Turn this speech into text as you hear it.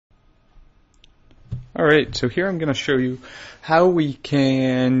Alright, so here I'm going to show you how we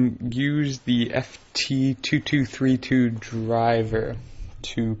can use the FT2232 driver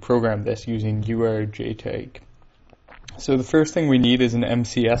to program this using urjtag. So the first thing we need is an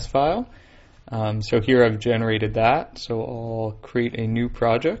MCS file. So here I've generated that, so I'll create a new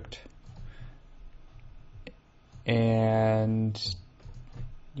project. And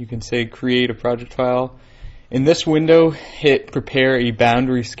you can say create a project file. In this window, hit prepare a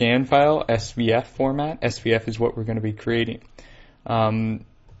boundary scan file, SVF format. SVF is what we're going to be creating.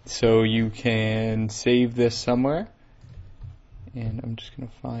 So you can save this somewhere. And I'm just going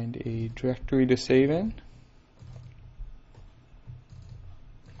to find a directory to save in.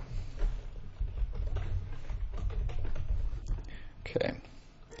 Okay.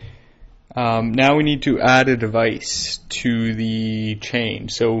 Now we need to add a device to the chain.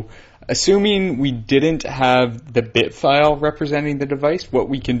 So assuming we didn't have the bit file representing the device, what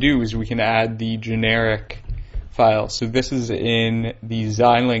we can do is we can add the generic file. So this is in the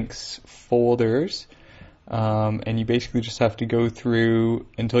Xilinx folders, and you basically just have to go through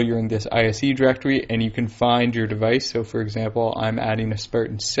until you're in this ISE directory and you can find your device. So for example, I'm adding a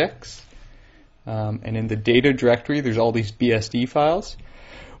Spartan 6, and in the data directory there's all these BSD files.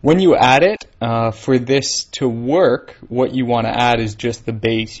 When you add it, for this to work, what you want to add is just the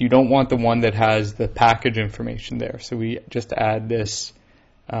base. You don't want the one that has the package information there. So we just add this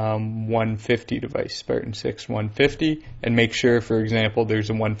 150 device, Spartan 6 150, and make sure, for example,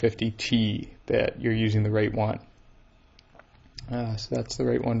 there's a 150T that you're using the right one. So that's the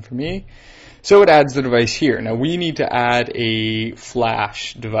right one for me. So it adds the device here. Now we need to add a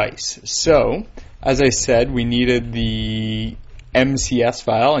flash device. So, as I said, we needed the MCS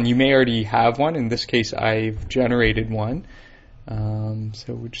file, and you may already have one. In this case, I've generated one.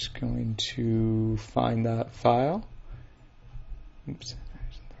 So we're just going to find that file. Oops,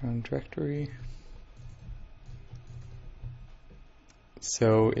 there's the wrong directory.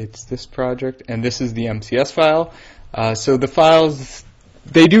 So it's this project, and this is the MCS file. So the files,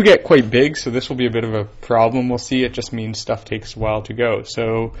 they do get quite big, so this will be a bit of a problem. We'll see. It just means stuff takes a while to go.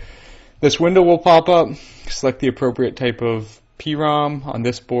 So this window will pop up. Select the appropriate type of PROM. On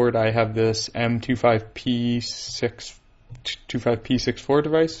this board I have this M25P64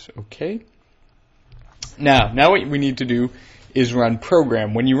 device. Okay. Now what we need to do is run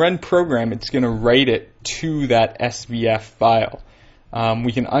program. When you run program, it's going to write it to that SVF file.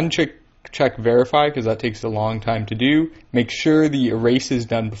 We can uncheck verify because that takes a long time to do. Make sure the erase is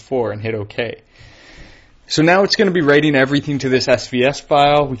done before and hit OK. So now it's going to be writing everything to this SVS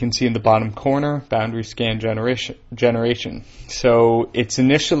file. We can see in the bottom corner, boundary scan generation. So it's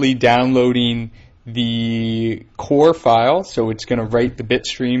initially downloading the core file, so it's going to write the bit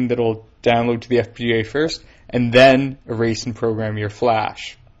stream that will download to the FPGA first, and then erase and program your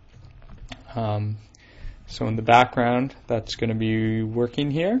flash. So in the background, that's going to be working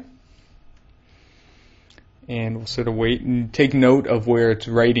here. And we'll sort of wait and take note of where it's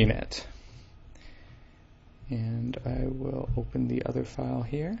writing it. And I will open the other file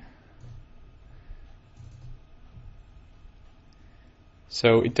here.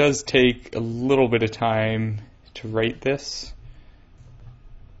 So it does take a little bit of time to write this.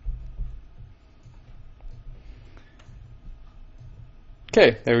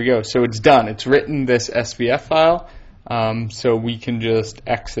 Okay, there we go. So it's done. It's written this SVF file, so we can just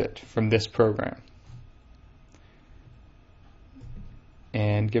exit from this program.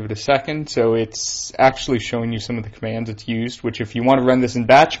 And give it a second. So it's actually showing you some of the commands it's used, which if you want to run this in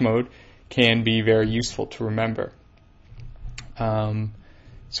batch mode, can be very useful to remember.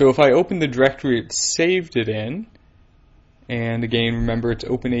 So if I open the directory it saved it in, and again remember it's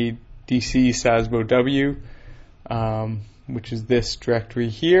OpenADC SASBO W, which is this directory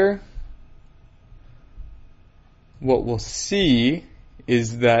here, what we'll see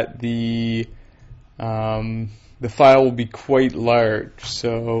is that the file will be quite large.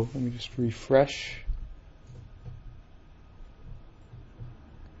 So let me just refresh.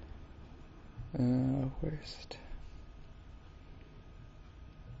 Where is it?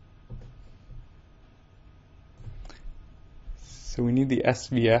 So we need the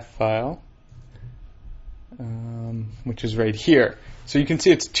SVF file, which is right here. So you can see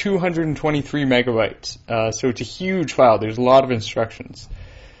it's 223 megabytes. So it's a huge file. There's a lot of instructions.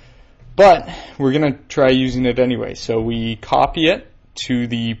 But we're going to try using it anyway. So we copy it to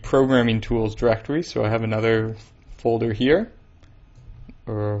the programming tools directory. So I have another folder here,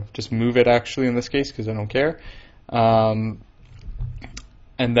 or just move it actually in this case because I don't care. And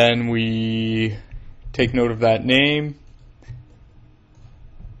then we take note of that name.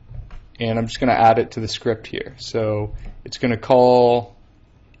 And I'm just going to add it to the script here. So it's going to call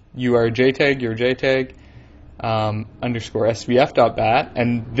urjtag underscore svf.bat,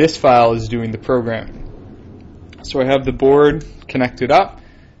 and this file is doing the programming. So I have the board connected up,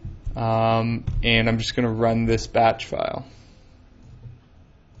 and I'm just going to run this batch file.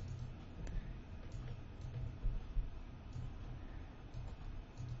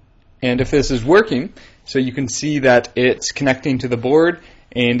 And if this is working, so you can see that it's connecting to the board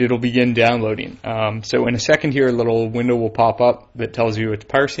and it'll begin downloading. So in a second here, a little window will pop up that tells you it's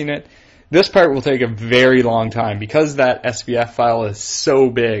parsing it. This part will take a very long time because that SVF file is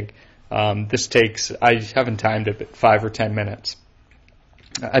so big. This takes, I haven't timed it, but 5 or 10 minutes.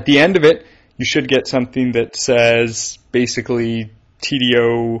 At the end of it, you should get something that says basically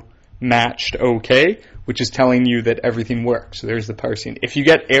TDO matched OK, which is telling you that everything works. So there's the parsing. If you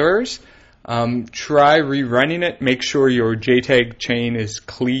get errors, try rerunning it. Make sure your JTAG chain is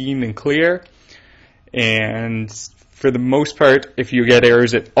clean and clear. And for the most part, if you get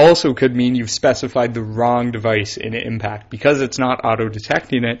errors, it also could mean you've specified the wrong device in impact. Because it's not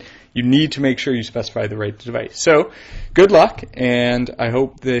auto-detecting it, you need to make sure you specify the right device. So, good luck, and I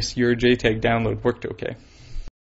hope this your JTAG download worked okay.